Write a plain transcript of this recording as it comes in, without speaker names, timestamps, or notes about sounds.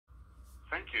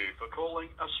Thank you for calling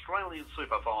Australian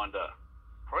Super Finder.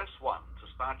 Press 1 to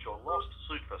start your lost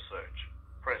super search.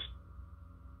 Press.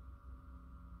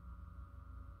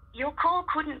 Your call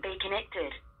couldn't be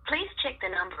connected. Please check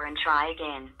the number and try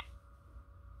again.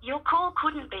 Your call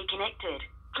couldn't be connected.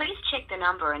 Please check the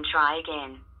number and try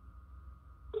again.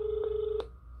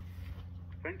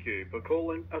 Thank you for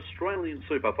calling Australian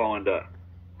Super Finder.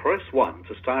 Press 1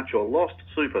 to start your lost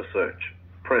super search.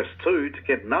 Press 2 to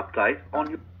get an update on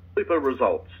your super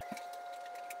results.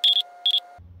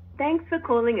 Thanks for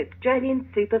calling Australian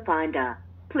Super Finder.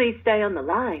 Please stay on the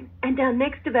line and our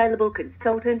next available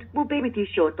consultant will be with you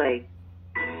shortly.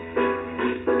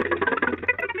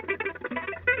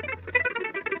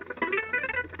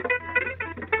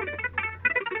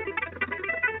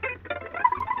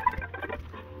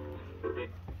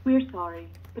 We're sorry,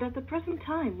 but at the present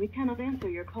time we cannot answer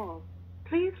your call.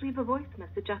 Please leave a voice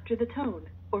message after the tone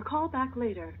or call back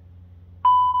later.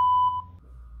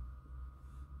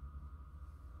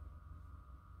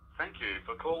 Thank you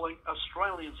for calling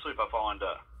Australian Super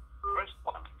Finder. Press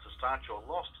 1 to start your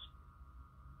lost.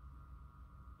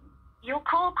 Your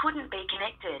call couldn't be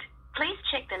connected. Please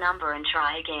check the number and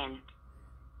try again.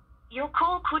 Your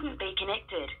call couldn't be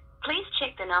connected. Please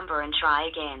check the number and try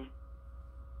again.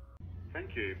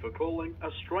 Thank you for calling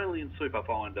Australian Super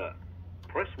Finder.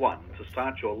 Press 1 to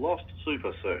start your lost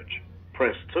super search.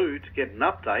 Press 2 to get an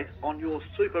update on your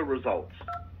super results.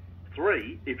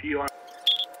 3 if you are...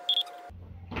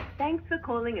 Thanks for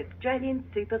calling Australian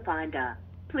Super Finder.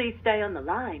 Please stay on the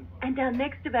line and our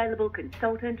next available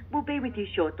consultant will be with you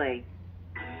shortly.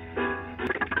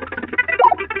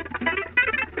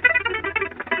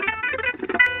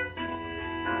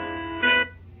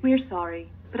 We're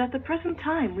sorry, but at the present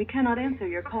time we cannot answer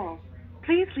your call.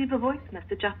 Please leave a voice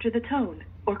message after the tone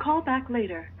or call back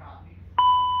later.